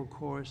variable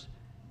course.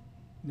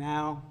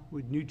 Now,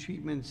 with new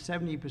treatments,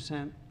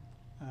 70%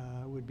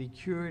 would be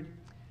cured.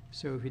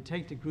 So if you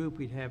take the group,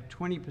 we'd have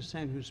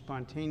 20% who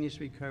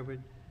spontaneously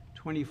recovered,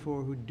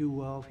 24 who do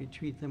well if you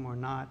treat them or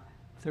not,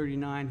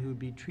 39 who would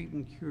be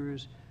treatment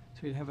cures.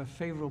 So you'd have a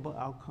favorable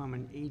outcome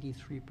in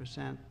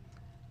 83%,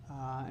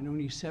 and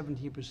only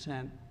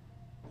 17%,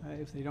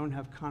 if they don't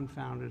have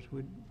confounders,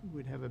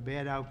 would have a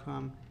bad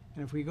outcome.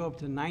 And if we go up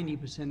to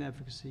 90%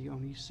 efficacy,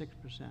 only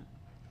 6%.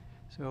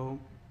 So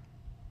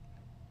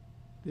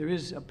there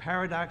is a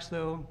paradox,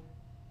 though,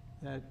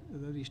 that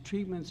though these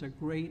treatments are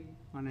great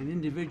on an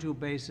individual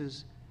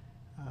basis,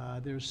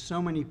 there's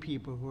so many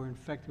people who are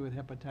infected with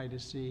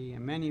hepatitis C,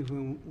 and many of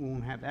whom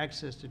won't have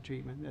access to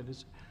treatment, that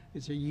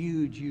it's a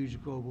huge,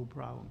 huge global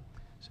problem.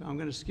 So I'm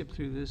going to skip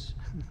through this.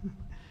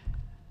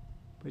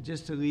 But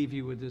just to leave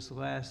you with this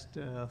last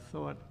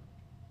thought,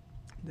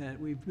 that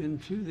we've been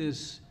through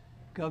this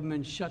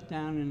government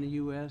shutdown in the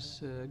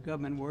U.S.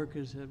 Government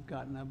workers have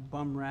gotten a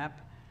bum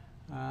rap.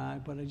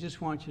 But I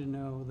just want you to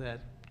know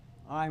that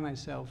I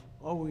myself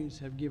always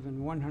have given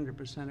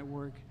 100% at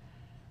work.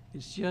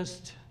 It's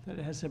just that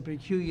it has a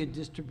peculiar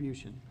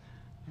distribution.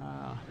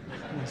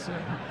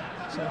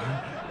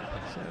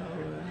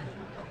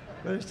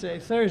 Let's say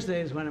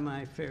Thursday is one of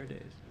my fair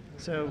days.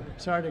 So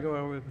sorry to go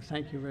over, but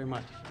thank you very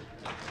much.